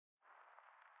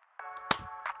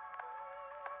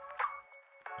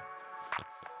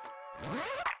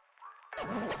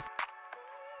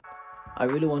I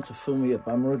really want to film here,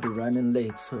 but I'm already running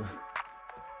late, so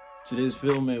today's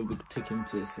film will be taking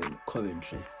place in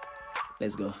Coventry.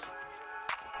 Let's go.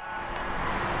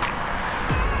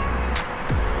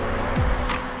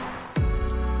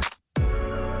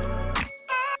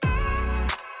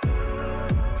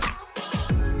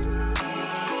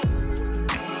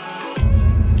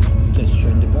 Just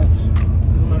join the bus.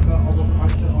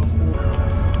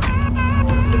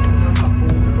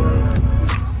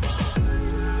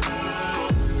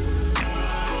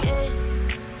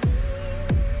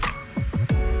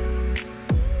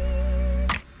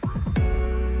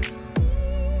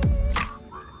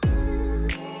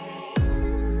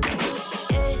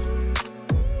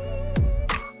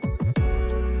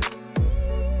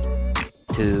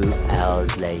 Two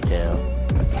hours later.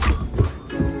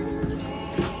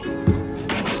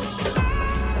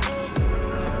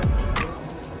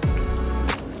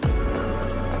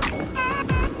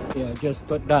 Yeah, just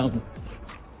got down.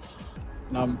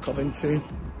 Now I'm Coventry.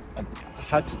 I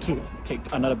had to take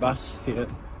another bus here.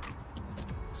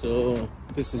 So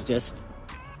this is just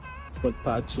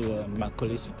footpath to my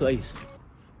colleague's place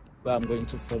where I'm going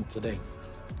to film today.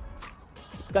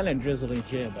 It's kind of drizzling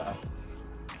here, but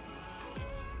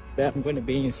I'm going to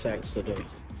be inside, so the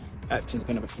acting's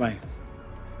going to be fine.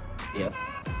 Yeah.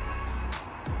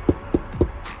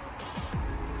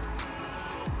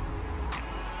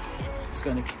 It's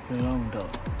going to keep me long though.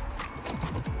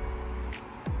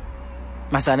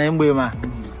 Masana mwe ma.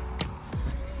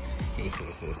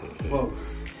 Wow.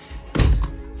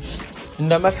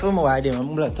 Ndama film wide ma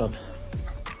mbla top.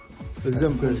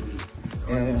 Example.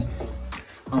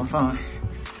 Enfin.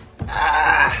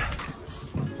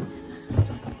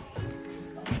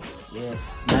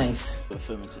 Yes, nice. We're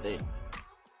filming today.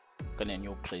 Got a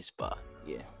new place, but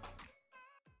yeah.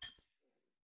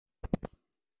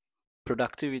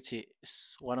 Productivity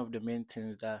is one of the main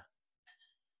things that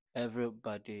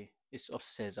everybody is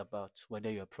obsessed about,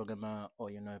 whether you're a programmer or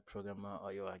you're not a programmer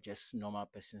or you are just normal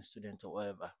person, student or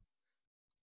whatever.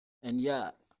 And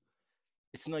yeah,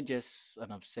 it's not just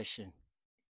an obsession.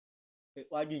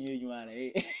 Why do you want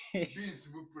it? This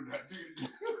good productivity.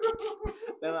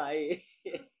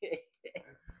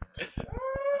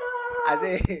 I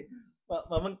say,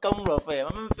 Mama come rough,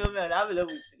 Mama film and I will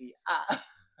see.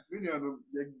 When you're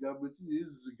not, but he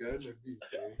is the guy that beat.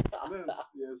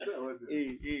 Yes,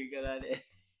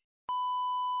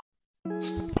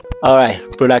 all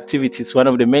right, productivity is one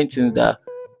of the main things that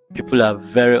people are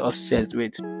very obsessed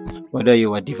with. Whether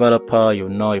you're a developer, you're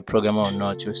not a programmer or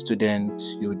not, you're a student,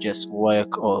 you just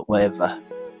work or whatever.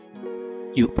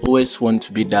 You always want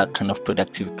to be that kind of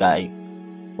productive guy.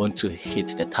 Want to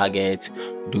hit the target,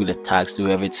 do the tasks, do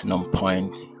everything on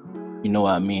point. You know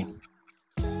what I mean?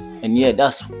 And yeah,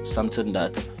 that's something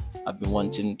that I've been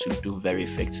wanting to do very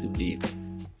effectively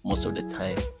most of the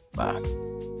time. But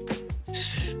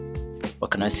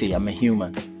what can I say? I'm a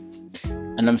human.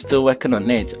 And I'm still working on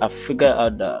it. I figured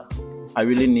out that I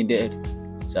really needed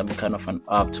some kind of an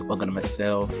app to organize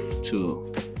myself,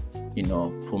 to,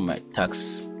 put my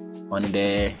tasks on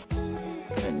there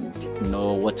and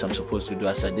know what I'm supposed to do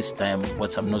as at this time,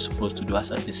 what I'm not supposed to do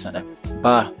as at this time.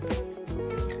 But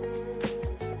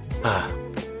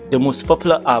the most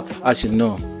popular app, as you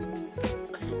know,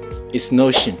 is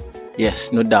Notion.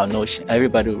 Yes, no doubt, Notion.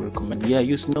 Everybody will recommend, yeah,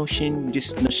 use Notion,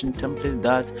 this Notion template,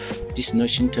 that, this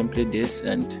Notion template, this,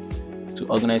 and to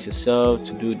organize yourself,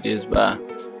 to do this. But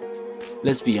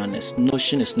let's be honest,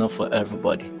 Notion is not for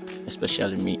everybody,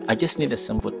 especially me. I just need a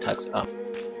simple task app.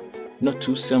 Not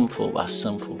too simple, but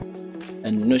simple.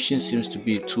 And Notion seems to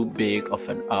be too big of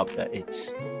an app that it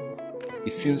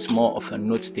seems more of a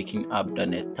note-taking app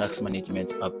than a task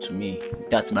management app to me.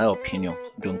 That's my opinion.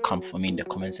 Don't come for me in the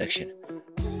comment section.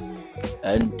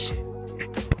 And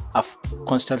I've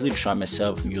constantly tried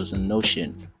myself using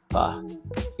Notion, but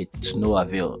it's no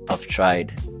avail. I've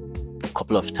tried a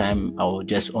couple of times. I will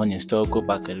just uninstall, go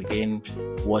back again,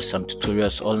 watch some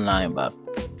tutorials online, but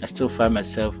I still find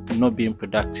myself not being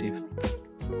productive,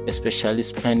 especially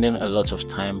spending a lot of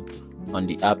time on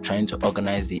the app trying to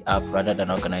organize the app rather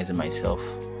than organizing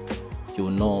myself.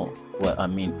 You'll know what I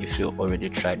mean if you already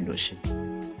tried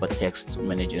Notion for text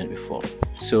management before.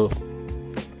 So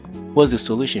what's the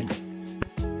solution?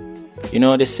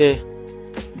 They say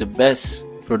the best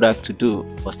product to do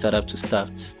or startup to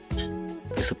start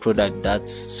is a product that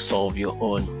solves your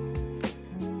own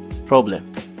problem.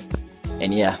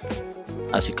 And yeah,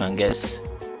 as you can guess,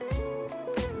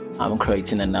 I'm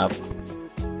creating an app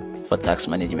for tax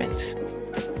management.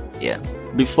 Yeah.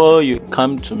 Before you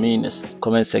come to me in the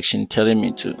comment section telling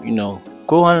me to,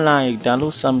 go online,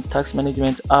 download some tax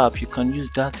management app, you can use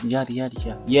that, yada yada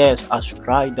yada. Yes, I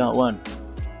tried that one,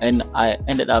 and I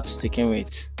ended up sticking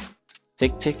with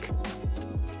TickTick,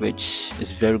 which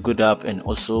is very good app. And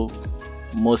also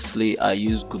mostly I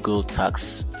use Google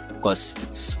Tax because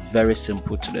it's very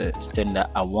simple to the extent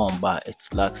that I want, but it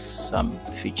lacks some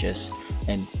features.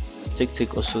 And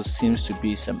TickTick also seems to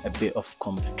be a bit of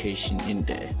complication in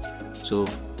there. So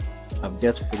I've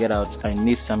just figured out I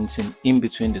need something in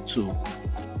between the two,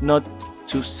 not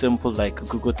too simple like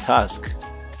Google Task,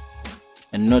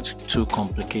 and not too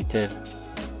complicated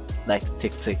like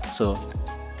TickTick. So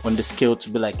on the scale to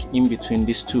be like in between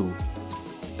these two,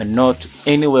 and not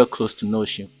anywhere close to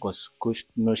Notion, because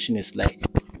Notion is like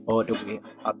all the way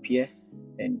up here,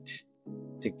 and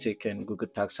TickTick and Google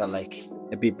Tags are like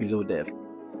a bit below them.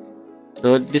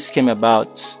 So this came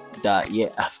about that, yeah,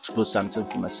 I have to post something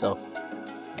for myself,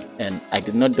 and I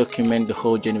did not document the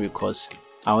whole journey because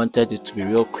I wanted it to be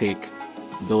real quick,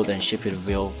 build and ship it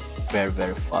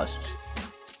very fast.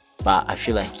 But I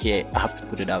feel like, yeah, I have to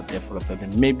put it out there for a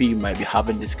problem. Maybe you might be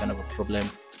having this kind of a problem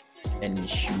and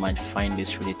you might find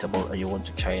this relatable and you want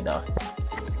to try it out.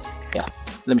 Yeah,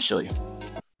 let me show you.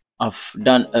 I've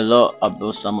done a lot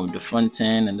about some of the front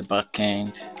end and the back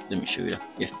end. Let me show you that.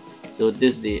 Yeah, so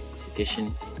this is the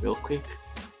application real quick.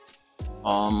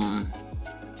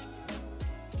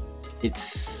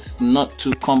 It's not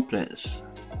too complex,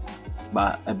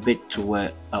 but a bit to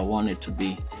where I want it to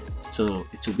be. So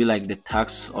it will be like the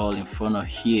tags all in front of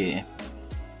here,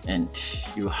 and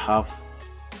you have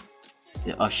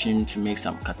the option to make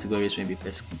some categories. Maybe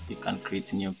you can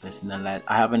create new personalized.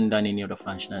 I haven't done any of the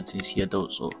functionalities here though,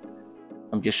 so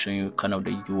I'm just showing you kind of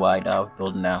the UI that I've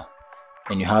built now.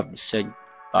 And you have the search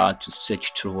bar to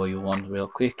search through what you want real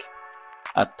quick.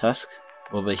 Add task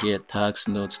over here, tags,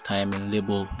 notes, time, and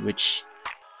label, which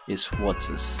is what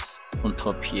is on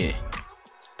top here.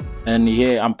 And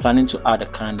here I'm planning to add a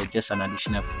calendar, just an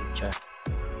additional feature.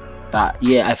 But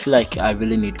yeah, I feel like I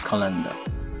really need calendar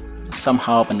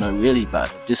somehow, but not really,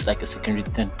 but just like a secondary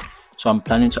thing. So I'm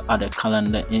planning to add a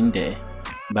calendar in there,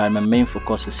 but my main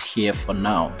focus is here for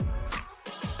now.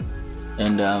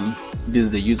 And this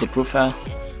is the user profile.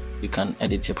 You can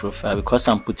edit your profile. Because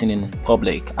I'm putting in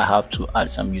public, I have to add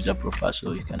some user profile,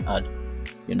 so you can add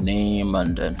your name,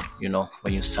 and then, you know,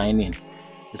 when you sign in,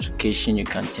 notification, you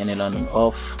can turn it on and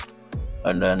off.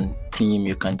 And then theme,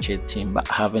 you can change theme, but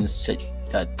I haven't set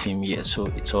that theme yet, so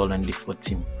it's all on default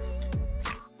theme.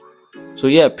 So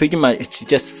yeah, pretty much it's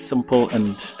just simple,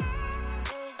 and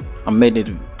I made it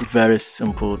very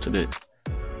simple to the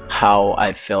how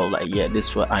I felt like, yeah, this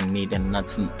is what I need and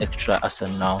nothing extra as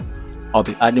of now. I'll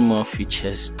be adding more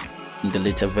features in the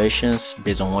later versions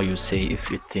based on what you say, if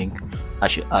you think I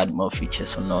should add more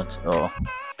features or not, or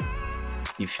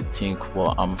if you think,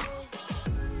 well,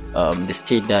 the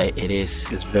state that it is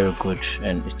very good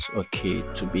and it's okay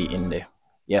to be in there.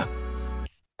 Yeah,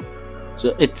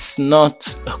 so it's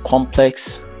not a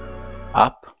complex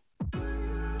app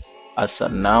as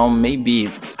of now.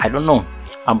 Maybe, I don't know,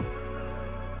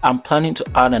 I'm planning to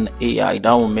add an AI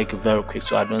that will make it very quick,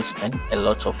 so I don't spend a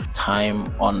lot of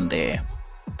time on there,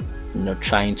 you know,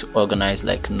 trying to organize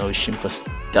like Notion, because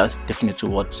that's definitely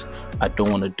what I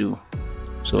don't want to do.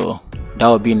 So that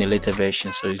will be in a later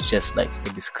version, so it's just like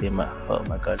a disclaimer. Oh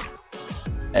my god.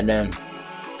 And then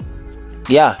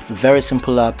yeah, very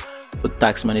simple app for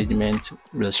tax management,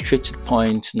 real straight to the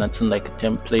point, nothing like a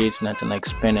template, nothing like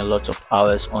spend a lot of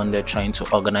hours on there trying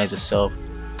to organize yourself,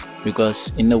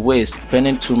 because in a way,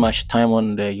 spending too much time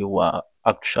on there, you are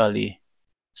actually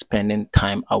spending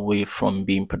time away from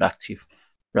being productive,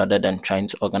 rather than trying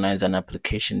to organize an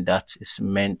application that is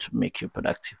meant to make you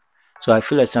productive. So I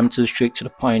feel like something straight to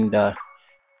the point that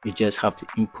you just have to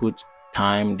input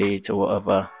time, date, or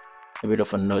whatever. A bit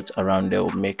of a note around there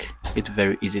will make it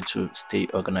very easy to stay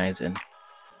organized and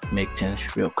make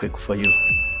things real quick for you.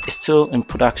 It's still in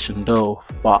production though,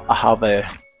 but I have a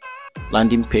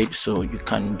landing page, so you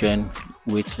can join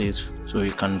waitlist, so you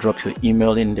can drop your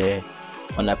email in there.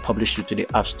 When I publish it to the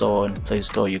App Store and Play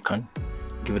Store, you can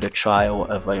give it a try or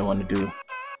whatever you want to do.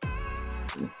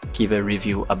 Give a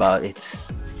review about it.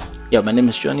 Yeah, my name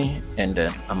is Johnny, and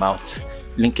I'm out.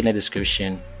 Link in the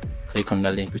description. Click on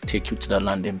the link, will take you to the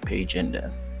landing page, and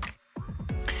then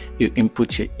you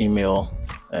input your email.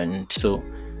 And so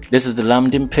this is the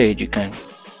landing page. You can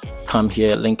come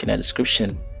here, link in the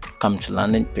description, come to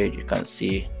landing page. You can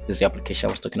see this is the application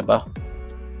I was talking about.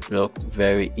 Look,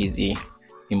 very easy.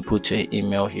 Input your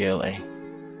email here, like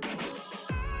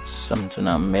something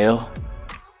on mail.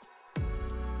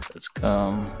 Let's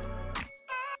come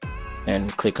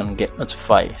and click on get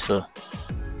notified. So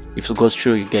if it goes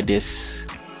through, you get this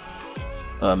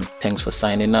Thanks for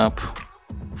signing up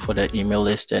for the email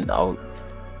list, and I'll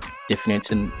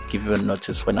definitely give you a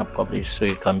notice when I publish, so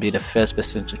you can be the first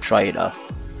person to try it out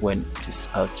when it is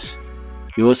out.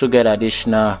 You also get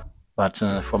additional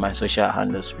button for my social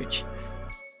handles, which you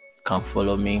can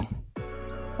follow me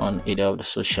on either of the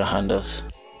social handles.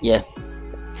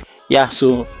 Yeah,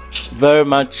 so very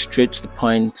much straight to the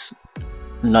point.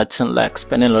 Nothing like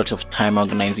spending a lot of time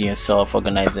organizing yourself,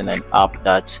 organizing an app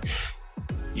that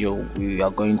we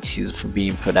are going to use for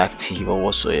being productive or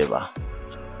whatsoever.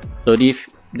 So if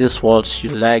this words you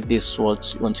like, this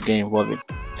words you want to get involved in,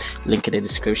 link in the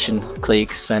description.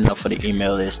 Click sign up for the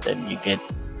email list and you get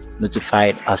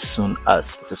notified as soon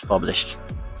as it is published.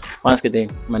 Once again,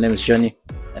 my name is Johnny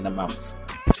and I'm out.